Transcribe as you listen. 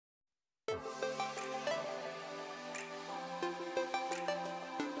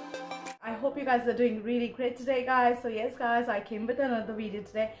hope you guys are doing really great today, guys. So yes guys, I came with another video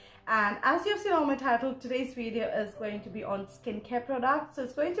today, and as you've seen on my title, today's video is going to be on skincare products. So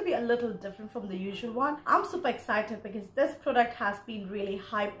it's going to be a little different from the usual one. I'm super excited because this product has been really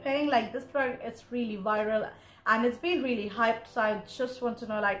hyping. Like, this product is really viral and it's been really hyped, so I just want to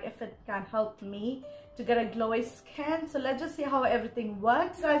know like if it can help me to get a glowy skin. So let's just see how everything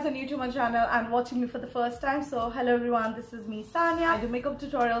works. If you guys are new to my channel and watching me for the first time, so hello everyone, this is me, Sania. I do makeup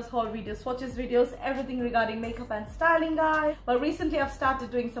tutorials, haul videos, swatches videos, everything regarding makeup and styling, guys. But recently I've started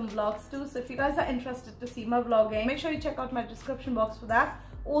doing some vlogs too, so if you guys are interested to see my vlogging, make sure you check out my description box for that.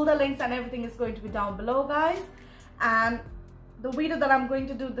 All the links and everything is going to be down below, guys. And the video that I'm going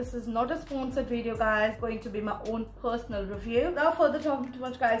to do, this is not a sponsored video, guys. It's going to be my own personal review. Without further talking too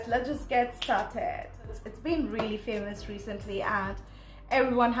much, guys, let's just get started. It's been really famous recently and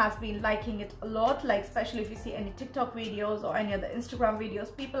everyone has been liking it a lot. Like, especially if you see any TikTok videos or any other Instagram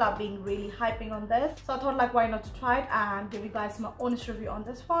videos, people are being really hyping on this. So I thought like, why not to try it and give you guys my honest review on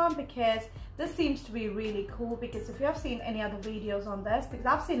this one, because this seems to be really cool. Because if you have seen any other videos on this, because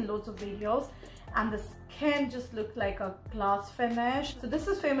I've seen loads of videos and the skin just looked like a glass finish. So this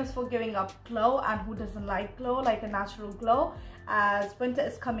is famous for giving up glow, and who doesn't like glow, like a natural glow, as winter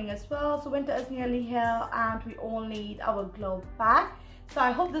is coming as well. So winter is nearly here and we all need our glow back. So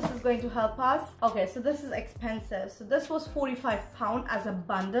I hope this is going to help us. Okay, so this is expensive. So this was £45 as a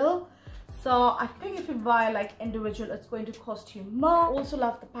bundle. So I think if you buy like individual, it's going to cost you more. Also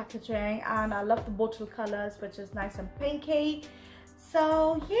love the packaging and I love the bottle colors, which is nice and pinky.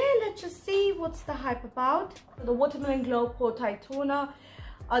 So yeah, let's just see what's the hype about. The Watermelon Glow Pore Tight Toner,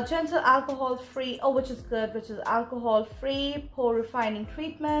 a gentle alcohol free, which is good, which is alcohol free pore refining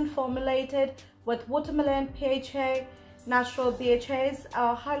treatment formulated with watermelon, PHA, natural BHAs,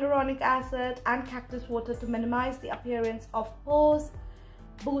 hyaluronic acid and cactus water to minimize the appearance of pores,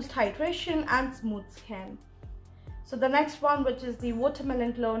 boost hydration and smooth skin. So the next one, which is the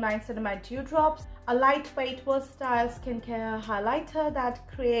Watermelon Glow 9cm Dewdrops, a lightweight versatile skincare highlighter that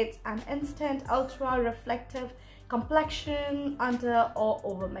creates an instant ultra reflective complexion under or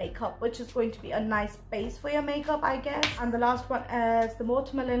over makeup, which is going to be a nice base for your makeup, I guess. And the last one is the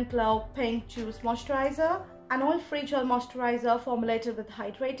Watermelon Glow Pink Juice Moisturizer, an oil-free gel moisturizer formulated with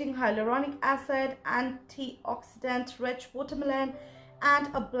hydrating hyaluronic acid, antioxidant rich watermelon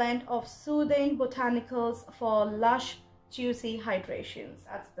and a blend of soothing botanicals for lush juicy hydrations.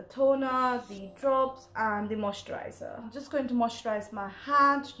 That's the toner, the drops and the moisturizer. I'm just going to moisturize my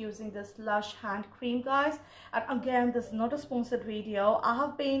hand using this Lush hand cream, guys. And again, this is not a sponsored video. I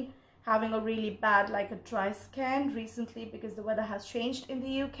have been having a really bad, like a dry skin recently because the weather has changed in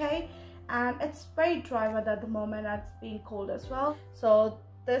the UK and it's very dry weather at the moment and it's being cold as well. So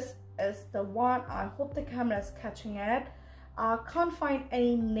this is the one. I hope the camera is catching it. I can't find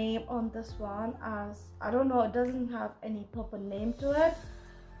any name on this one, as I don't know, it doesn't have any proper name to it,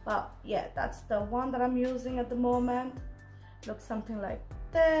 but yeah, that's the one that I'm using at the moment. Looks something like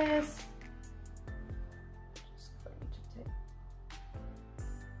this. Just going to take,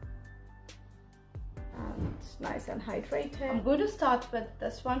 and it's nice and hydrated. I'm going to start with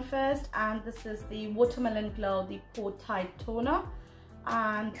this one first, and this is the Watermelon Glow, the Pore Tight Toner,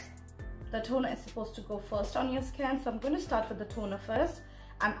 and the toner is supposed to go first on your skin, so I'm going to start with the toner first.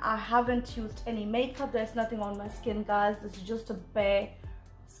 And I haven't used any makeup. There's nothing on my skin, guys. This is just a bare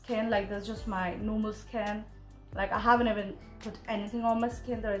skin. Like, there's just my normal skin. Like, I haven't even put anything on my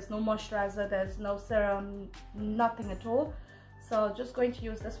skin. There is no moisturizer, there's no serum, nothing at all. So just going to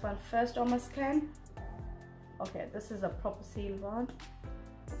use this one first on my skin. Okay, this is a proper sealed one.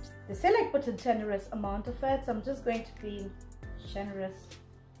 Oops. They say like put a generous amount of it, so I'm just going to be generous.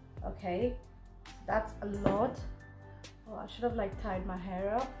 Okay, that's a lot. Oh, I should have like tied my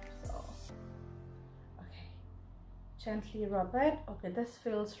hair up. So okay, gently rub it. Okay, this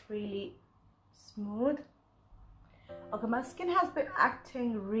feels really smooth. Okay, my skin has been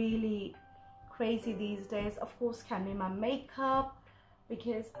acting really crazy these days. Of course, can be my makeup,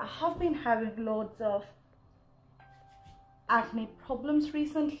 because I have been having loads of acne problems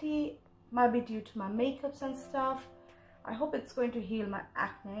recently. Might be due to my makeups and stuff. I hope it's going to heal my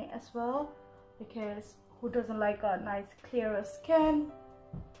acne as well, because who doesn't like a nice clearer skin?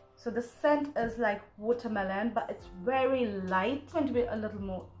 So the scent is like watermelon, but it's very light. It's going to be a little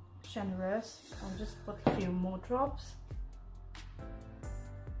more generous. I'll just put a few more drops.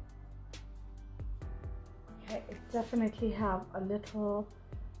 Okay, it definitely have a little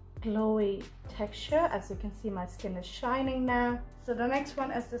glowy texture. As you can see, my skin is shining now. So the next one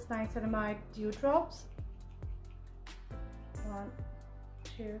is this niacinamide dewdrops. 1,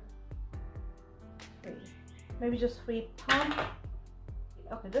 2, 3, maybe just 3 pump.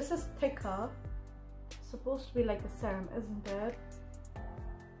 Okay, this is thicker. Supposed to be like a serum, isn't it?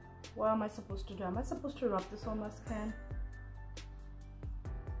 What am I supposed to do? Am I supposed to rub this on my skin?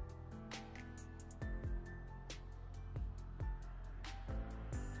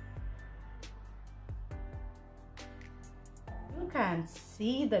 You can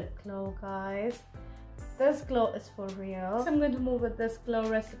see the glow, guys. This glow is for real. So I'm going to move with this Glow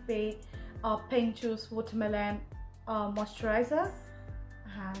Recipe Pink Juice Watermelon Moisturizer,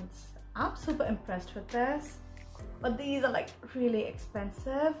 and I'm super impressed with this. But these are like really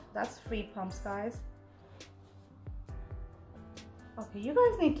expensive. That's 3 pumps, guys. Okay, you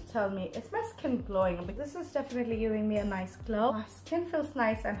guys need to tell me, is my skin glowing? This is definitely giving me a nice glow. My skin feels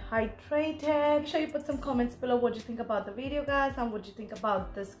nice and hydrated. Make sure you put some comments below what you think about the video, guys, and what you think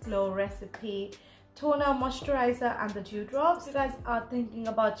about this Glow Recipe toner, moisturizer, and the dew drops. If you guys are thinking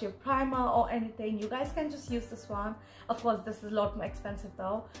about your primer or anything, you guys can just use this one. Of course, this is a lot more expensive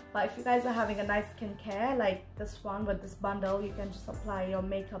though, but if you guys are having a nice skincare like this one with this bundle, you can just apply your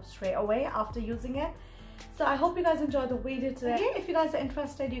makeup straight away after using it. So I hope you guys enjoyed the video today. If you guys are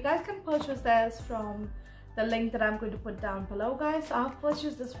interested, you guys can purchase this from the link that I'm going to put down below, guys. So I've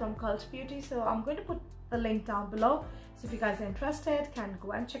purchased this from Cult Beauty, so I'm going to put the link down below. So if you guys are interested, can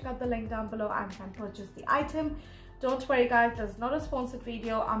go and check out the link down below and can purchase the item. Don't worry, guys, this is not a sponsored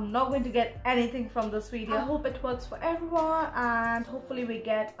video. I'm not going to get anything from this video. I hope it works for everyone, and hopefully we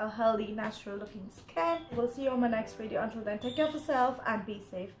get a healthy, natural looking skin. We'll see you on my next video. Until then, take care of yourself and be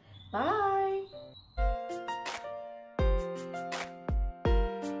safe. Bye.